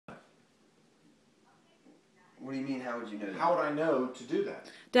What do you mean, how would you know that? How would I know to do that?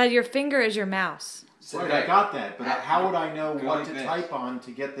 Dad, your finger is your mouse. So right, I got that, but how would I know what to type on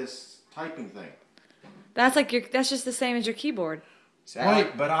to get this typing thing? That's like that's just the same as your keyboard.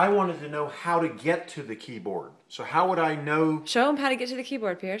 Right, but I wanted to know how to get to the keyboard. So how would I know? Show him how to get to the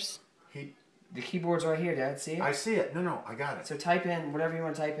keyboard, Pierce. The keyboard's right here, Dad. See it? I see it. No, I got it. So type in whatever you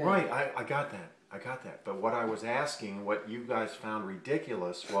want to type in. Right, I got that. I got that. But what I was asking, what you guys found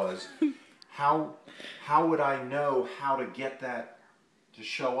ridiculous was, how would I know how to get that to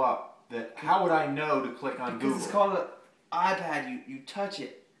show up? How would I know to click on Google? Because it's called an iPad. You touch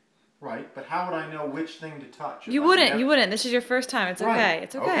it. Right, but how would I know which thing to touch? You wouldn't. You wouldn't. This is your first time. It's okay. Right.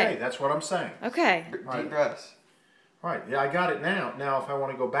 It's okay. Okay, that's what I'm saying. Okay. Deep breaths. Right. Yeah, I got it now. Now, if I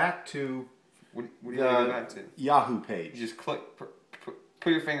want to go back to what do you go back to? Yahoo page. You just click.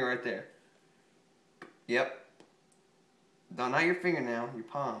 Put your finger right there. Yep. No, not your finger now. Your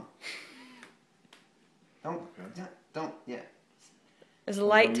palm. Don't. Okay. Don't. Yeah. It's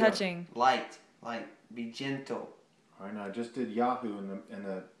light touching. Light. Be gentle. All right. Now I just did Yahoo, and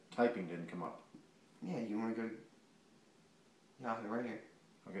the typing didn't come up. Yeah. You want to go to Yahoo right here.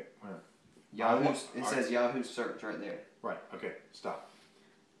 Okay. Where? Yahoo. It says Yahoo search right there. Right. Okay. Stop.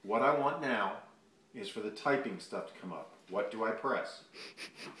 What I want now is for the typing stuff to come up. What do I press?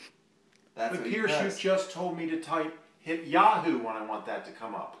 That's but what Pierce, you just told me to hit Yahoo when I want that to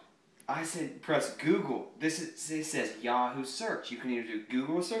come up. I said press Google. It says Yahoo search. You can either do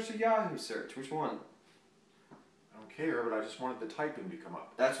Google search or Yahoo search. Which one? I don't care, but I just wanted the typing to come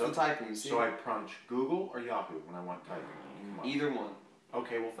up. That's the typing. You see? So I punch Google or Yahoo when I want typing to come up. Either one.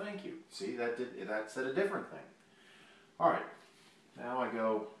 Okay, well, thank you. See, that said a different thing. All right, now I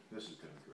go. This is going to